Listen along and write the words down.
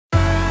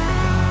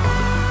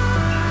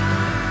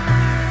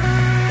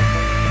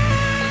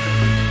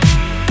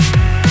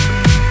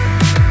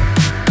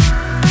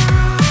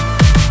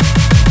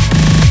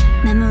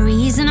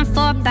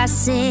by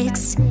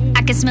 6.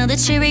 I can smell the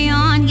cherry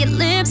on your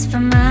lips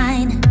from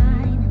mine.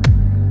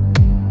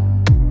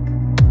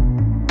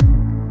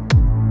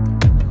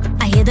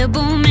 I hear the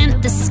boom in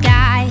the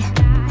sky.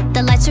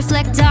 The lights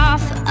reflect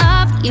off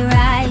of your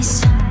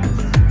eyes.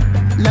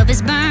 Love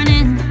is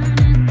burning,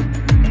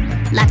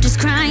 laughter's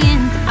crying.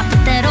 I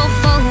put that old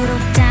photo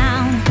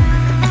down.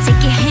 I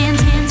take your hand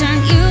and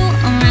turn you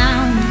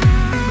around.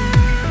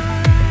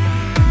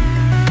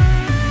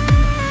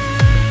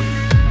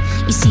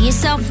 You see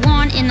yourself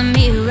worn in the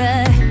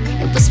mirror.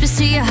 It whispers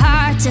to your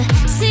heart to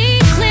see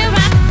clearer.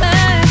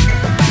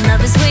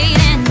 Love is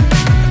waiting,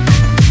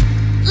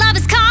 love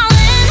is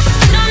calling.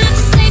 You don't have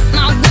to save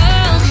my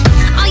world.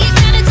 All you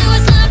gotta do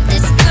is love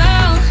this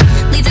girl.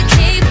 Leave the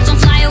cape, don't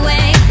fly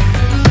away.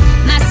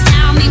 My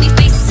style made me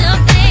face to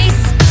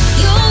face.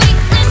 Your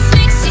weakness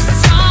makes you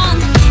strong,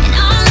 and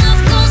our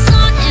love goes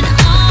on and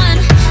on.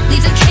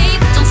 Leave the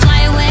cape, don't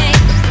fly away.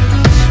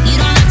 You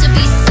don't have to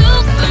be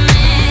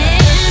Superman.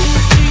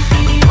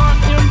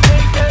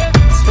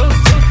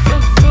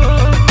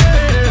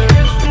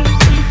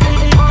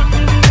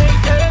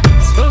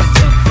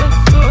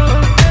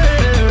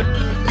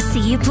 I see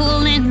you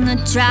pulling the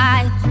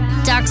drive.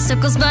 Dark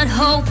circles but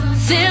hope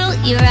fill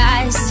your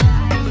eyes.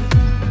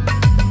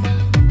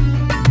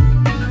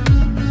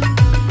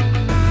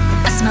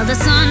 I smell the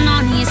sun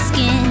on your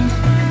skin.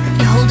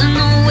 You're holding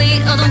the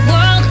weight of the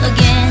world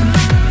again.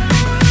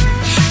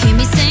 Hear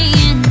me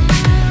saying,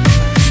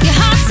 your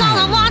heart's all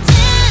I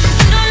wanted.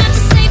 You don't have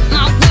to save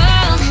my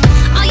world.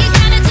 All you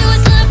gotta do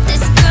is love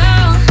this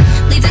girl.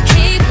 Leave the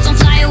cape, don't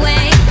fly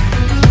away.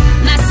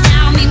 My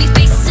style made me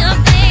face to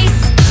face.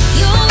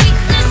 Your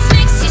weakness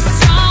makes you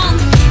strong,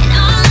 and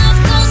our love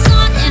goes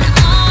on and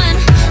on.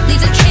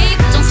 Leave the cape,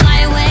 don't fly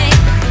away.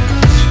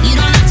 You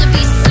don't have to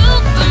be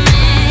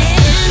Superman.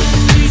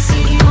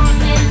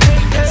 Superman,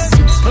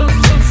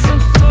 Superman,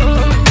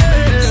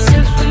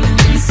 you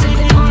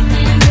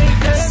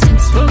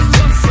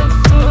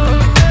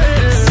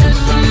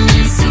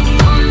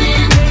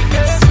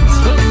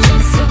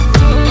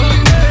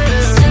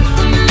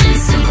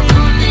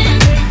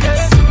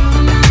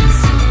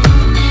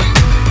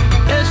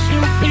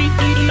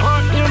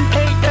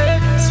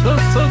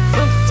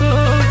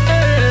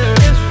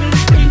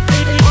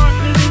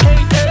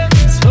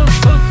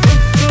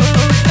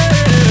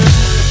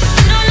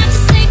don't have to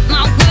save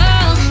my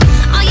world.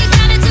 All you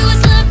gotta do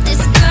is love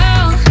this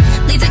girl.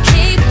 Leave the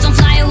cape, don't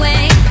fly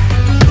away.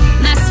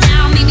 My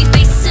style made me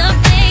face to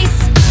face.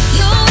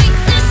 Your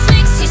weakness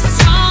makes you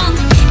strong,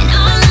 and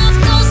our love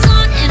goes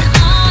on and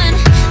on.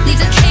 Leave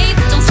the cape,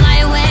 don't fly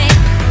away.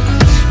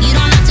 You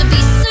don't have to be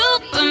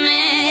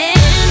Superman.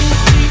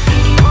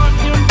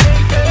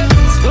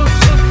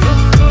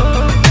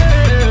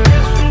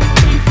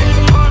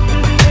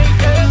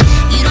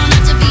 You don't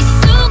have to be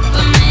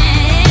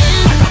Superman.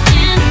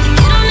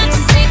 You don't have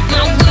to save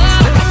my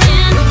world.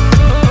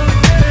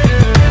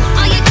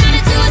 All you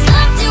gotta do is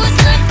love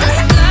this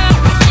girl.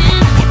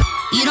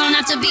 You don't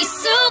have to be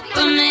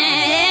Superman.